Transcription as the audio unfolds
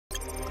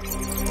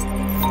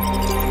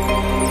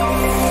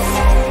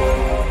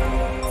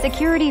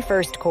Security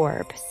First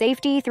Corp.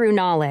 Safety through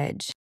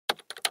knowledge.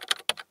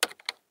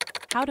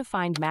 How to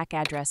find MAC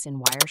address in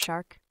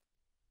Wireshark?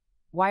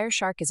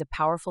 Wireshark is a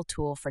powerful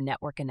tool for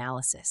network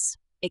analysis.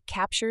 It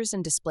captures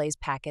and displays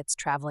packets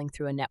traveling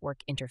through a network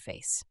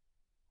interface.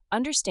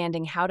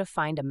 Understanding how to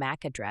find a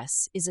MAC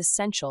address is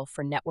essential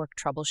for network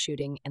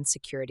troubleshooting and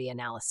security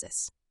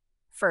analysis.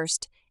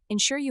 First,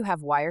 ensure you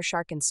have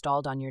Wireshark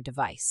installed on your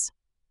device.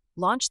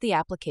 Launch the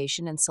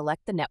application and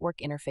select the network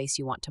interface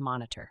you want to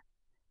monitor.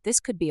 This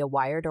could be a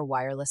wired or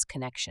wireless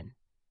connection.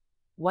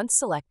 Once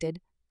selected,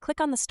 click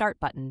on the Start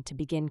button to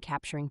begin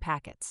capturing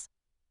packets.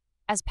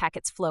 As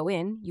packets flow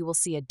in, you will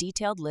see a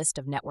detailed list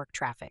of network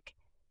traffic.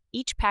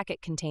 Each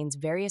packet contains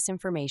various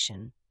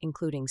information,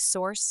 including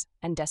source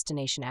and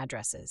destination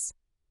addresses.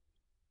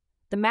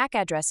 The MAC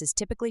address is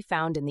typically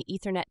found in the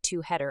Ethernet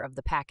 2 header of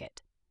the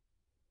packet.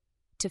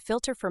 To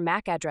filter for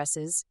MAC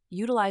addresses,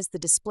 utilize the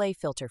Display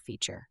Filter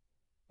feature.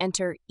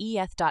 Enter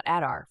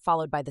eth.addr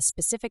followed by the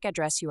specific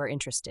address you are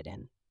interested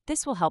in.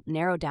 This will help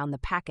narrow down the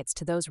packets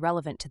to those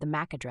relevant to the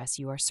MAC address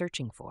you are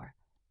searching for.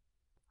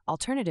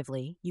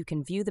 Alternatively, you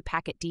can view the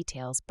packet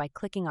details by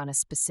clicking on a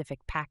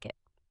specific packet.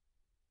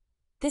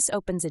 This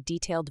opens a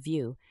detailed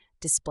view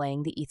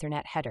displaying the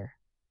Ethernet header.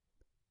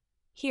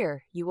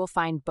 Here, you will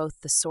find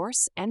both the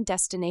source and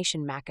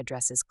destination MAC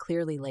addresses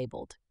clearly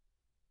labeled.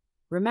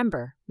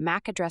 Remember,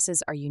 MAC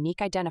addresses are unique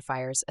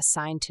identifiers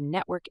assigned to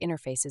network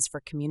interfaces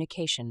for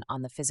communication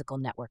on the physical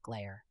network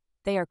layer.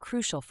 They are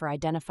crucial for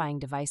identifying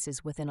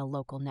devices within a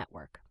local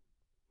network.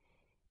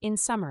 In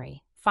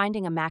summary,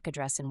 finding a MAC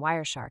address in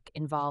Wireshark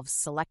involves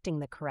selecting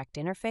the correct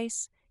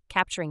interface,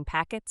 capturing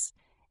packets,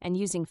 and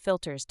using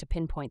filters to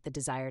pinpoint the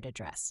desired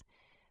address.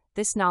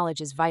 This knowledge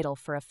is vital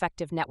for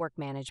effective network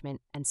management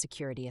and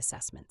security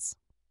assessments.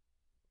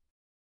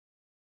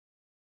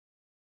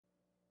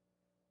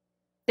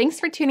 Thanks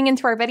for tuning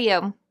into our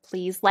video.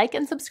 Please like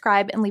and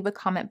subscribe and leave a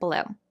comment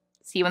below.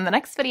 See you in the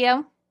next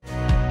video.